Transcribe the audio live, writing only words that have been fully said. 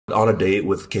on a date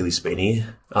with Kaylee Spaney.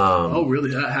 Oh,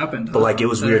 really? That happened. But like, it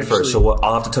was weird first. So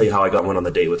I'll have to tell you how I went on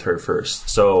the date with her first.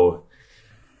 So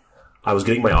I was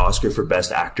getting my Oscar for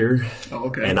Best Actor. Oh,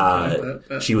 okay.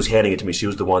 And she was handing it to me. She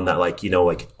was the one that like, you know,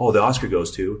 like, oh, the Oscar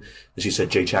goes to. And she said,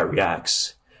 J-Chat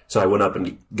reacts. So I went up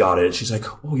and got it. She's like,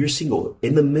 oh, you're single.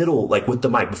 In the middle, like with the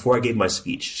mic, before I gave my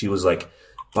speech, she was like,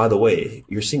 by the way,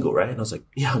 you're single, right? And I was like,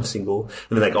 yeah, I'm single.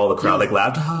 And then like all the crowd like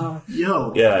laughed. Ah.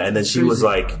 Yo. Yeah. And then she was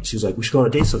like, we should go on a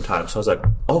date sometime. So I was like,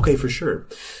 okay, for sure.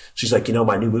 She's like, you know,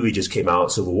 my new movie just came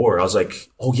out, Civil War. I was like,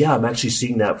 oh yeah, I'm actually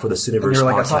seeing that for the CINE-VERSE You're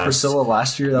like, podcast. I saw Priscilla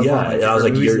last year. That yeah. And I was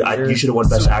like, you should have won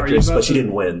Best Actress, but she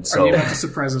didn't win. So are you about to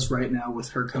surprise us right now with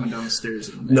her coming down the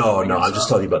stairs? No, I'm just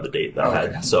telling you about the date that I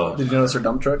had. So did you notice her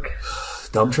dump truck?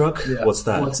 Dump truck? Yeah. What's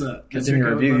that? What's that? It's in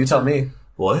your review. You tell me.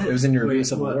 What? It was in your review of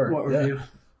Civil War. What review?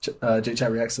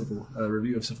 J-Chat reacts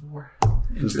review of Civil War.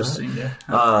 Interesting. Yeah.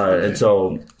 And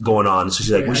so going on, so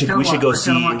she's like, we should go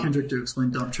see. I kind of want Kendrick to explain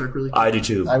dump truck really quick. I do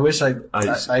too. I wish I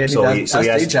so he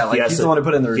has he's the one who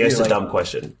put in the review. He asked a dumb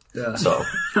question. Yeah. So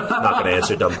I'm not going to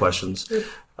answer dumb questions.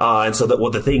 And so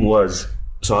what the thing was,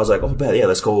 so I was like, oh, bet, yeah,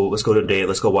 let's go to a date,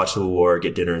 let's go watch Civil War,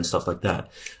 get dinner and stuff like that.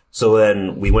 So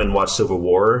then we went and watched Civil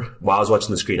War. While I was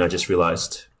watching the screen, I just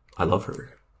realized I love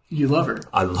her. You love her.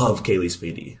 I love Kaylee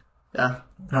Spaney. Yeah.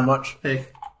 How much? Hey,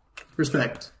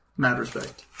 respect. Mad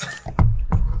respect.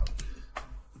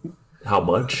 How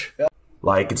much? Yeah.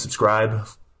 Like and subscribe.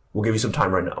 We'll give you some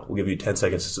time right now. We'll give you 10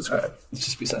 seconds to subscribe. Right. Let's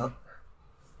just be silent.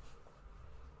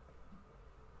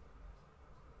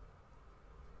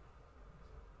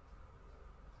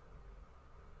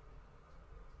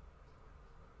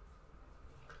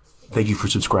 Thank you for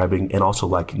subscribing and also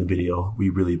liking the video. We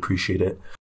really appreciate it.